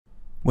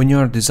When you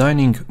are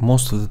designing,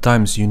 most of the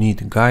times you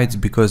need guides,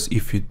 because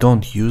if you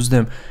don't use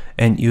them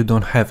and you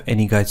don't have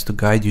any guides to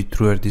guide you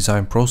through your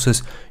design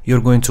process,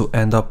 you're going to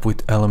end up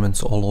with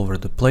elements all over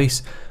the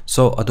place.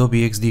 So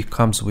Adobe XD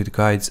comes with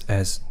guides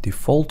as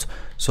default,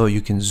 so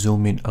you can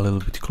zoom in a little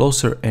bit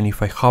closer, and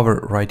if I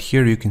hover right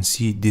here, you can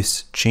see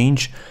this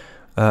change.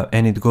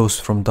 And it goes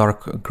from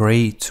dark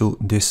gray to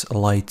this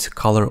light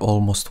color,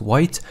 almost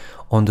white,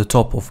 on the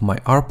top of my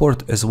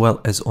artboard as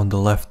well as on the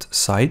left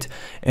side.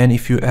 And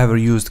if you ever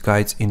used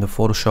guides in the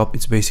Photoshop,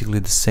 it's basically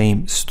the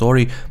same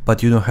story,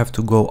 but you don't have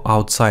to go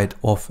outside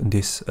of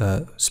this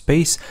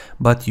space,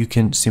 but you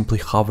can simply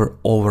hover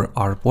over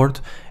artboard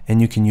and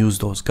you can use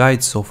those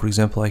guides. So for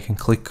example, I can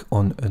click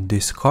on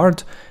this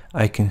card,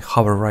 I can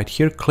hover right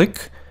here,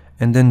 click,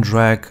 and then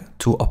drag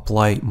to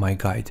apply my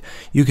guide.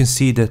 You can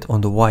see that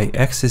on the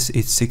y-axis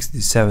it's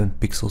 67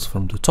 pixels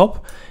from the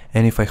top,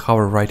 and if I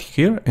hover right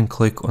here and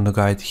click on the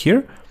guide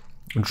here,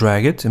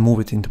 drag it and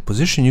move it into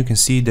position, you can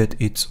see that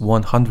it's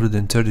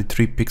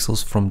 133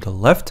 pixels from the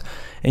left,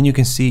 and you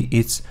can see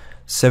it's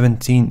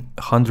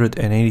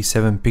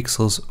 1787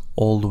 pixels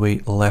all the way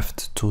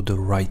left to the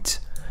right.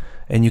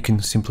 And you can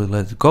simply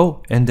let it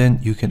go, and then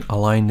you can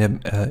align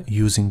them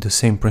using the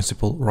same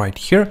principle right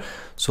here.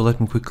 So let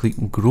me quickly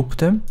group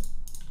them,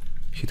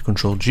 hit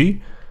Ctrl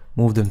G,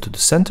 move them to the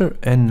center,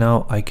 and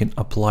now I can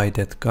apply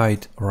that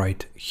guide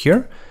right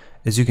here.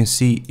 As you can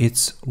see,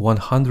 it's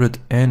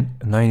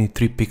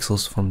 193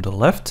 pixels from the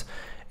left,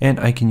 and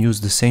I can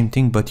use the same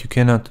thing, but you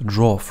cannot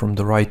draw from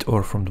the right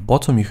or from the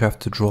bottom, you have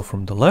to draw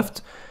from the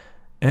left,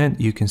 and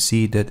you can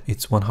see that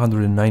it's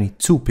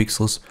 192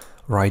 pixels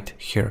right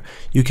here.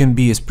 You can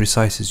be as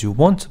precise as you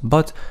want,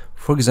 but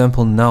for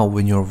example, now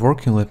when you're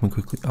working, let me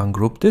quickly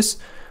ungroup this.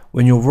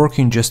 When you're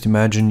working, just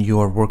imagine you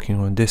are working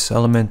on this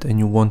element and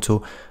you want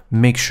to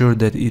make sure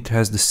that it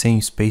has the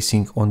same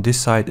spacing on this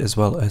side as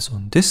well as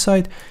on this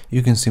side.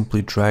 You can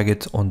simply drag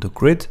it on the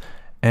grid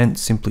and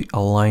simply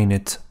align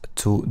it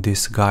to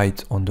this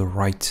guide on the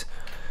right.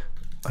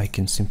 I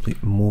can simply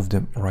move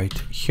them right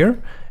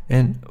here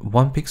and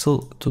 1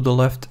 pixel to the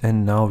left,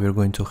 and now we're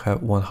going to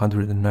have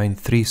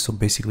 193, so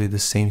basically the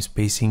same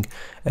spacing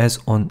as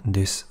on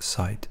this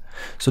side.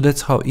 So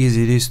that's how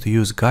easy it is to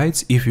use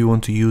guides if you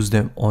want to use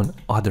them on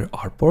other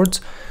artboards.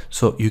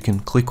 So you can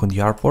click on the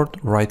artboard,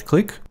 right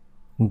click,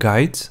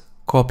 guides,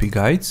 copy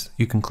guides.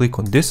 You can click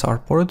on this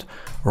artboard,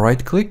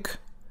 right click,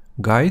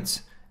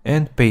 guides,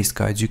 and paste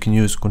guides. You can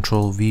use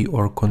Ctrl V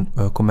or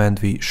Command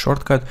V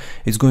shortcut.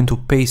 It's going to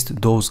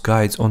paste those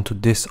guides onto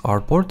this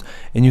artboard,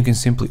 and you can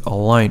simply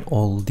align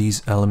all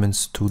these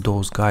elements to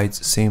those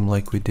guides, same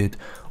like we did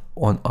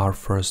on our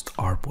first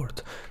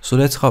artboard. So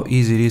that's how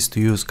easy it is to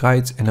use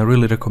guides, and I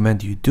really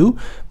recommend you do,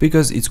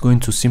 because it's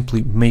going to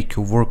simply make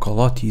your work a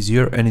lot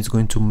easier, and it's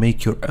going to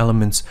make your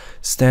elements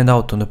stand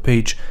out on the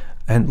page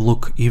and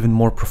look even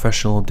more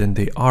professional than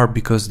they are,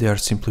 because they are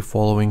simply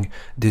following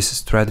this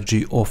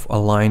strategy of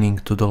aligning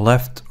to the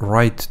left,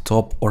 right,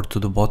 top, or to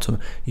the bottom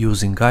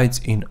using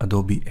guides in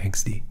Adobe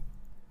XD.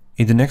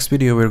 In the next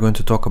video, we're going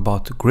to talk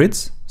about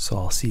grids, so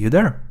I'll see you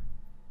there.